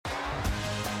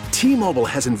T-Mobile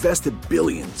has invested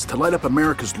billions to light up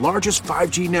America's largest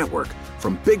 5G network,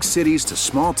 from big cities to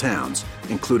small towns,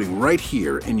 including right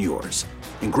here in yours.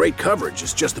 And great coverage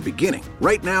is just the beginning.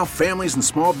 Right now, families and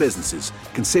small businesses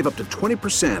can save up to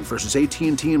 20% versus AT&T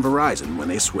and Verizon when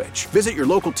they switch. Visit your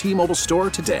local T-Mobile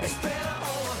store today.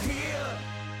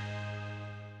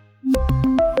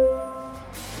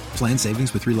 Plan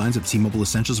savings with 3 lines of T-Mobile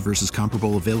Essentials versus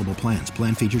comparable available plans.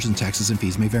 Plan features and taxes and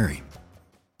fees may vary.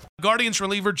 Guardians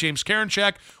reliever James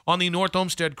Karinchak on the North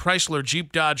Olmsted Chrysler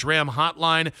Jeep Dodge Ram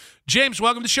hotline. James,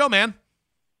 welcome to the show, man.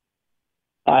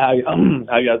 Hi,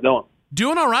 how you guys doing?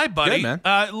 Doing all right, buddy. Good,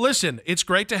 man. Listen, it's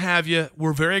great to have you.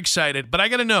 We're very excited, but I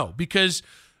got to know, because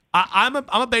I'm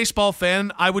a baseball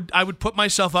fan. I would put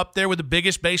myself up there with the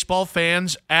biggest baseball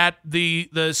fans at the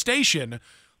station,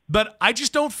 but I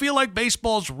just don't feel like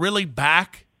baseball's really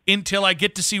back until I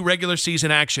get to see regular season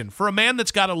action. For a man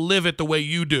that's got to live it the way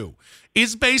you do,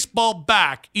 is baseball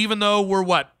back, even though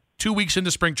we're, 2 weeks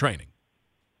into spring training?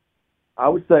 I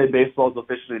would say baseball's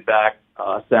officially back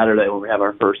Saturday when we have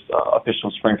our first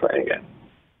official spring training game.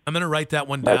 I'm going to write that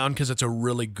one down because it's a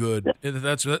really good –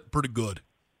 that's pretty good.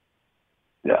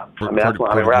 Yeah. We're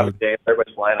having games.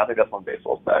 Everybody's playing. I think that's when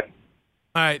baseball's back.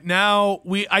 All right, now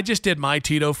I just did my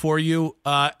Tito for you.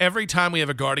 Every time we have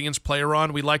a Guardians player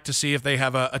on, we like to see if they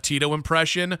have a Tito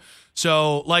impression.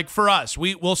 So, like for us,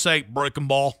 we'll say breaking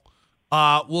ball.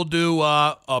 We'll do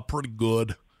a pretty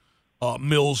good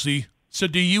Millsy. So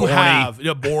do you have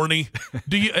Borney?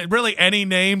 Do you really any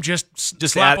name? Just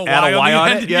slap add a Y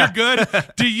on it. Yeah. You're good.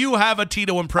 Do you have a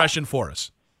Tito impression for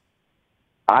us?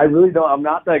 I really don't. I'm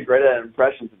not that great at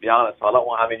impressions, to be honest.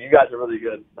 You guys are really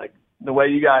good. Like the way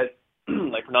you guys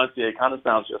pronunciate kind of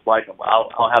sounds just like them. I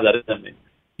don't have that in me.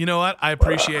 You know what? I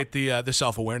appreciate the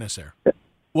self-awareness there.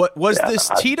 What was this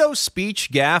Tito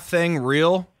speech gaff thing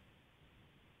real?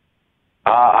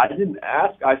 I didn't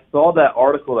ask. I saw that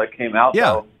article that came out,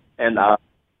 though, and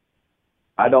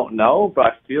I don't know, but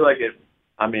I feel like it.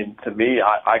 I mean, to me,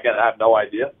 I have no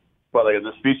idea. But like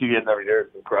the speech he gives every year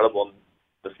is incredible, and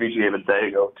the speech he gave 2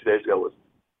 days ago, was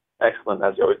excellent,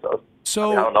 as he always does.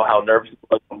 So I don't know how nervous he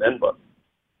was then, but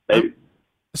maybe.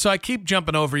 So I keep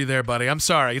jumping over you there, buddy. I'm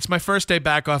sorry. It's my first day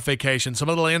back off vacation, so I'm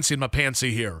a little antsy in my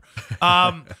pantsy here.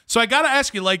 So I got to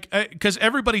ask you, because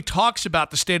everybody talks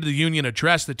about the State of the Union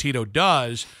address that Tito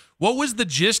does. What was the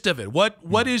gist of it?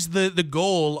 What is the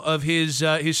goal of his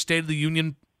State of the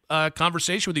Union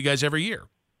conversation with you guys every year?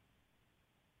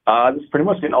 Just pretty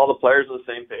much getting all the players on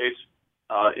the same page,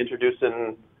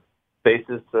 introducing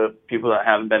faces to people that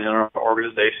haven't been in our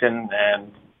organization,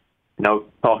 and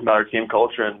talking about our team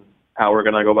culture and how we're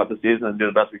going to go about the season and do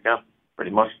the best we can,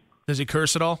 pretty much. Does he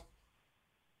curse at all?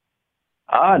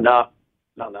 No,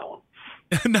 not that one.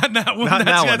 Not that one. Not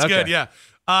that one. That's Okay. good,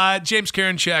 yeah. James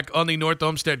Karinchak on the North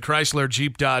Olmsted Chrysler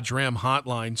Jeep Dodge Ram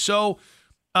hotline. So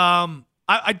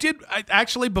I did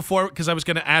actually, before, because I was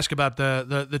going to ask about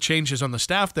the changes on the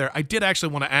staff there, I did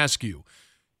actually want to ask you,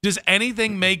 does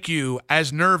anything make you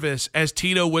as nervous as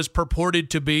Tito was purported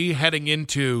to be heading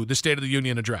into the State of the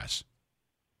Union address?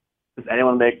 Does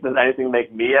anything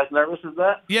make me as nervous as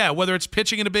that? Yeah, whether it's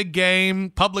pitching in a big game,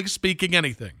 public speaking,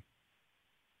 anything.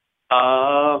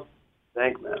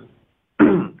 Thanks,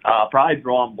 man. Probably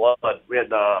drawing blood. We had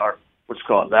the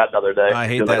other day. I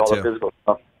hate that all too. The physical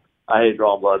stuff. I hate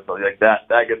drawing blood, so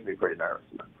that gets me pretty nervous.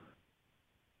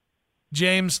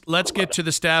 James, let's get to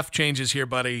the staff changes here,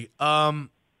 buddy.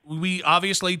 We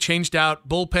obviously changed out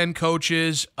bullpen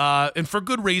coaches, and for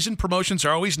good reason. Promotions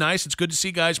are always nice. It's good to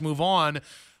see guys move on.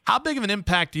 How big of an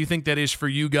impact do you think that is for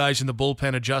you guys in the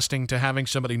bullpen, adjusting to having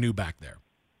somebody new back there?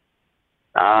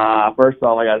 First of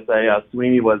all, I got to say,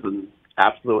 Sweeney was an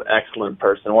absolute excellent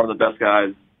person, one of the best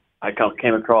guys I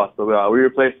came across. So we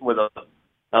replaced him with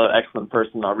another excellent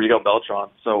person, Rigo Beltran.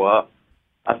 So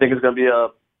I think it's going to be a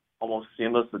almost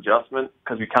seamless adjustment,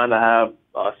 because we kind of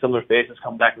have similar faces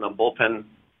come back in the bullpen.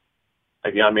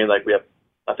 We have,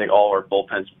 I think, all our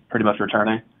bullpens pretty much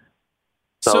returning.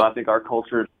 So I think our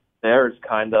culture there is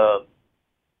kind of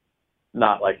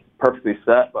not perfectly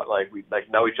set, but we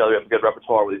know each other. We have a good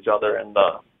repertoire with each other, and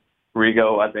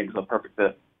Rigo, I think, is a perfect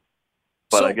fit.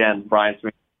 But again, Brian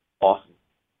Sweeney, awesome.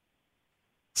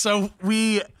 So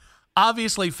we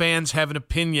obviously, fans have an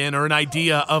opinion or an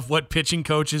idea of what pitching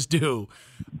coaches do.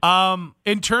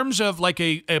 In terms of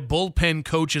a bullpen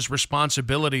coach's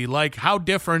responsibility, how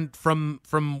different from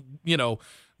the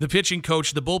pitching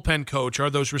coach, the bullpen coach,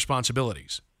 are those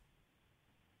responsibilities?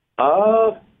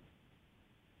 I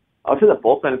would say the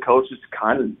bullpen coach is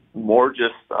kind of more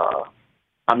just, I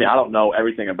don't know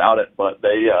everything about it, but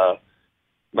they,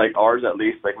 ours at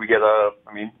least, we get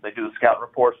they do the scout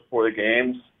reports before the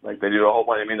games. They do a whole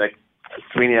bunch,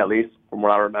 Sweeney, at least from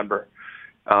what I remember.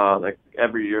 Like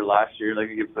every year, last year, like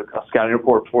he gives a scouting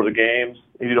report before the games.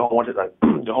 He did a whole bunch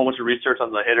of research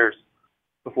on the hitters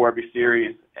before every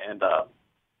series, and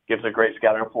gives a great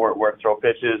scouting report where to throw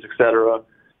pitches, etc.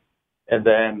 And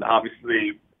then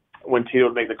obviously, when Tito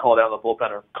would make the call down the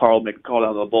bullpen, or Carl would make the call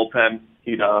down the bullpen,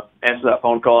 he'd answer that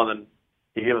phone call, and then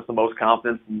he'd give us the most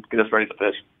confidence and get us ready to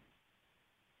pitch.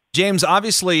 James,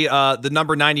 obviously, the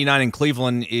number 99 in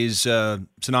Cleveland is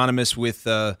synonymous with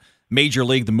Major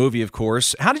League, the movie, of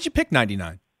course. How did you pick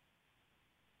 99?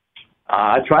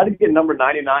 I tried to get number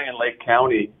 99 in Lake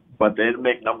County, but they didn't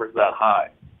make numbers that high.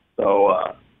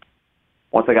 So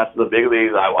once I got to the big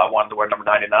leagues, I wanted to wear number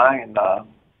 99, and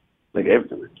they gave it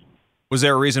to me. Was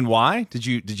there a reason why? Did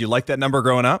you like that number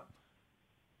growing up?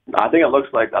 I think it looks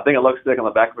sick on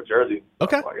the back of a jersey.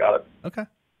 Okay, so I got it. Okay.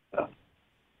 Yeah.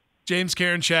 James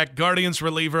Karinchak, Guardians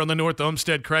reliever on the North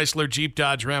Olmsted Chrysler Jeep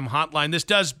Dodge Ram hotline. This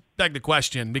does beg the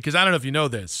question, because I don't know if you know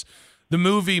this. The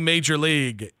movie Major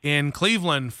League in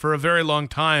Cleveland for a very long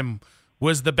time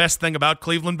was the best thing about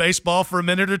Cleveland baseball for a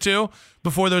minute or two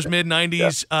before those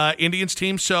mid-'90s Indians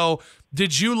teams. So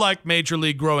did you like Major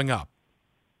League growing up?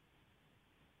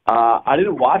 I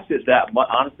didn't watch it that much.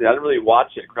 Honestly, I didn't really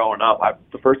watch it growing up.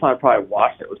 The first time I probably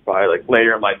watched it was probably like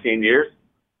later in my teen years.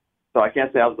 So I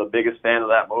can't say I was the biggest fan of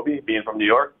that movie, being from New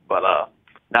York. But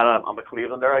now that I'm a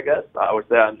Clevelander, I guess, I would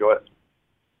say I enjoy it.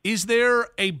 Is there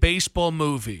a baseball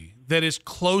movie that is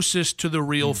closest to the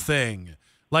real thing,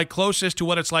 like closest to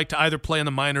what it's like to either play in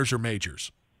the minors or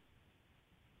majors?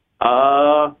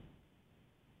 I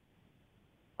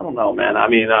don't know, man. I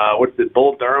mean, what's it,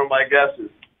 Bull Durham, I guess, is,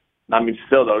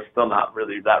 still not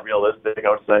really that realistic, I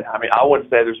would say. I mean, I wouldn't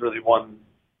say there's really one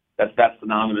that's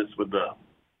synonymous with the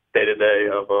day-to-day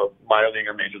of a minor league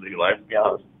or major league life, to be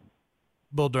honest.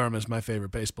 Bull Durham is my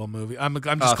favorite baseball movie. I'm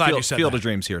just glad you said Field that. of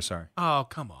Dreams here, sorry. Oh,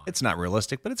 come on. It's not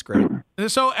realistic, but it's great.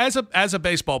 So as a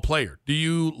baseball player, do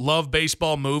you love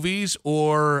baseball movies,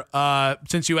 or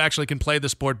since you actually can play the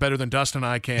sport better than Dustin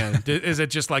and I can, is it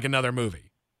just like another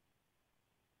movie?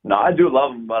 No, I do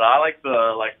love them, but I like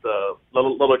the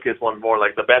little kids one more,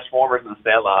 like the bench warmers and the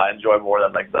Sandlot. I enjoy more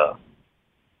than like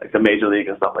the major league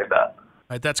and stuff like that.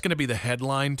 All right, that's going to be the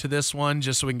headline to this one,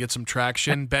 just so we can get some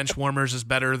traction. Bench warmers is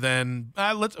better than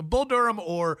Bull Durham,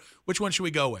 or which one should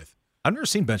we go with? I've never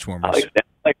seen bench warmers.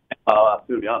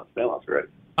 To be honest, Sandlot's great.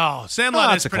 Oh,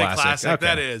 Sandlot is pretty classic. Okay.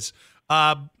 That is.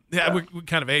 We're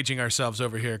kind of aging ourselves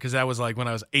over here, because that was like when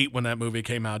I was 8 when that movie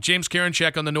came out. James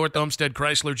Karinchak on the North Olmsted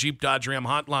Chrysler Jeep Dodge Ram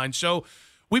hotline. So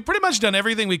we've pretty much done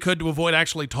everything we could to avoid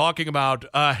actually talking about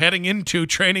heading into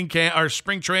training camp, or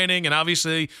spring training, and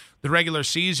obviously the regular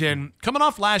season. Coming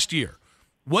off last year,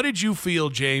 what did you feel,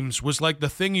 James, was like the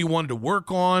thing you wanted to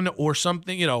work on, or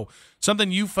something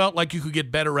you felt like you could get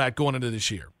better at going into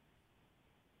this year?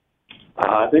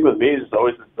 I think with me, it's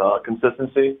always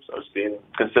consistency. So just being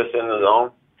consistent in the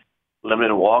zone,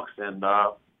 limited walks, and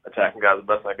attacking guys the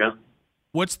best I can.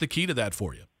 What's the key to that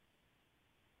for you?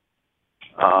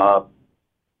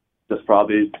 Just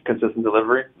probably consistent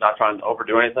delivery, not trying to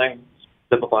overdo anything,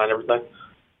 simplifying everything.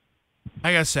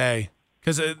 I gotta say,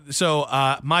 because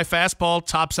my fastball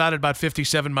tops out at about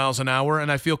 57 miles an hour,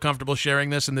 and I feel comfortable sharing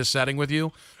this in this setting with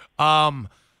you.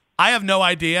 I have no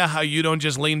idea how you don't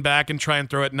just lean back and try and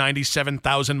throw it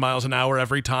 97,000 miles an hour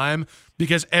every time,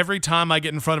 because every time I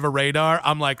get in front of a radar,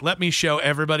 I'm like, let me show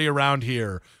everybody around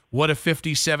here what a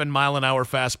 57-mile-an-hour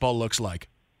fastball looks like.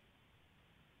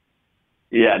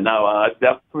 Yeah, no, it's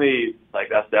definitely,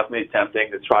 that's definitely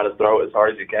tempting to try to throw as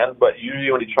hard as you can, but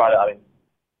usually when you try to,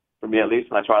 for me at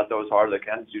least, when I try to throw as hard as I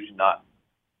can, it's usually not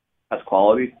as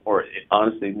quality, or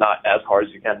honestly not as hard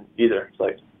as you can either. It's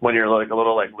like when you're like a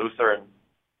little looser and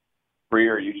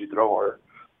freer, you usually throw harder.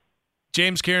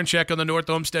 James Karinchak on the North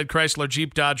Olmsted Chrysler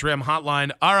Jeep Dodge Ram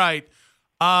hotline. All right,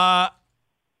 let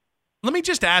me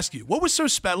just ask you, what was so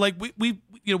special? Like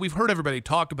we've heard everybody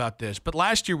talk about this, but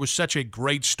last year was such a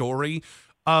great story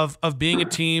of being a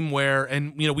team where,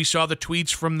 and we saw the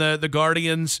tweets from the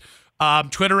Guardians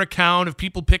Twitter account of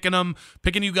people picking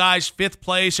you guys 5th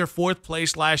place or 4th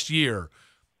place last year.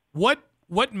 What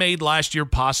made last year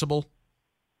possible?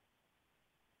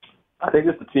 I think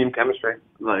it's the team chemistry.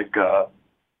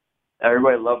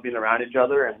 Everybody loved being around each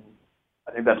other, and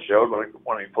I think that showed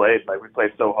when we played. We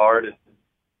played so hard, and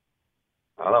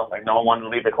I don't know, no one wanted to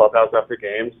leave the clubhouse after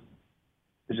games.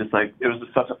 It's just it was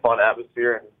just such a fun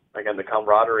atmosphere, and again, the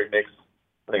camaraderie made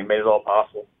it all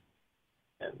possible.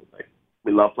 And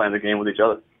we love playing the game with each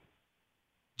other.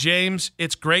 James,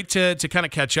 it's great to kind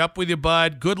of catch up with you,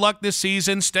 bud. Good luck this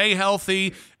season. Stay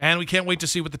healthy, and we can't wait to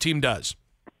see what the team does.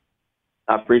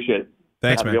 I appreciate it.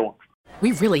 Thanks, man.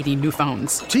 We really need new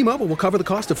phones. T-Mobile will cover the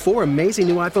cost of 4 amazing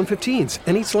new iPhone 15s,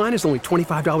 and each line is only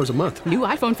 $25 a month. New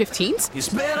iPhone 15s? It's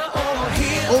better over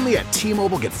here. Only at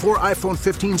T-Mobile, get 4 iPhone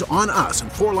 15s on us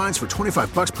and 4 lines for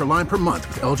 $25 per line per month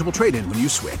with eligible trade-in when you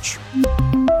switch.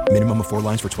 Minimum of 4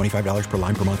 lines for $25 per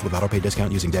line per month with autopay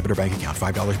discount using debit or bank account.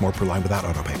 $5 more per line without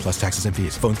autopay, plus taxes and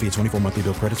fees. Phone fee at 24 monthly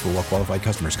bill credits for well-qualified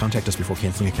customers. Contact us before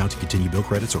canceling account to continue bill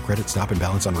credits or credit stop and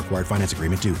balance on required finance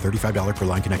agreement due. $35 per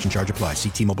line connection charge applies. See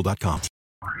T-Mobile.com.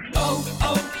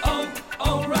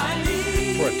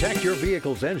 O'Reilly. Protect your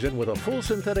vehicle's engine with a full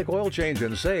synthetic oil change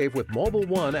and save with Mobil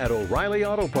 1 at O'Reilly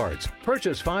Auto Parts.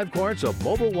 Purchase 5 quarts of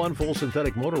Mobil 1 full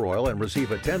synthetic motor oil and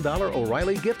receive a $10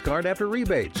 O'Reilly gift card after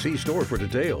rebate. See store for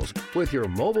details. With your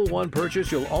Mobil 1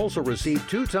 purchase, you'll also receive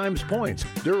 2 times points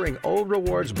during O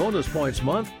Rewards Bonus Points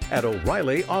Month at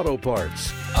O'Reilly Auto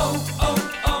Parts.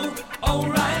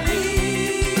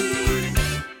 O'Reilly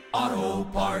Auto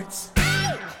Parts.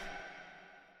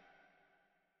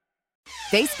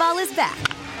 Baseball is back,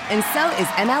 and so is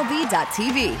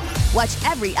MLB.tv.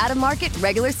 Watch every out-of-market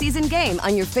regular season game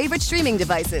on your favorite streaming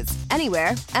devices,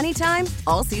 anywhere, anytime,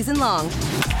 all season long.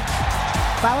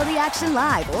 Follow the action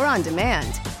live or on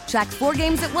demand. Track 4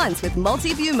 games at once with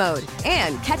multi-view mode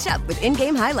and catch up with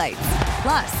in-game highlights.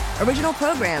 Plus, original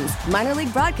programs, minor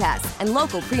league broadcasts, and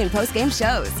local pre- and post-game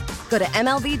shows. Go to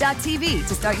MLB.tv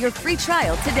to start your free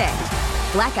trial today.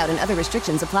 Blackout and other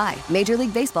restrictions apply. Major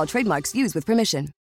League Baseball trademarks used with permission.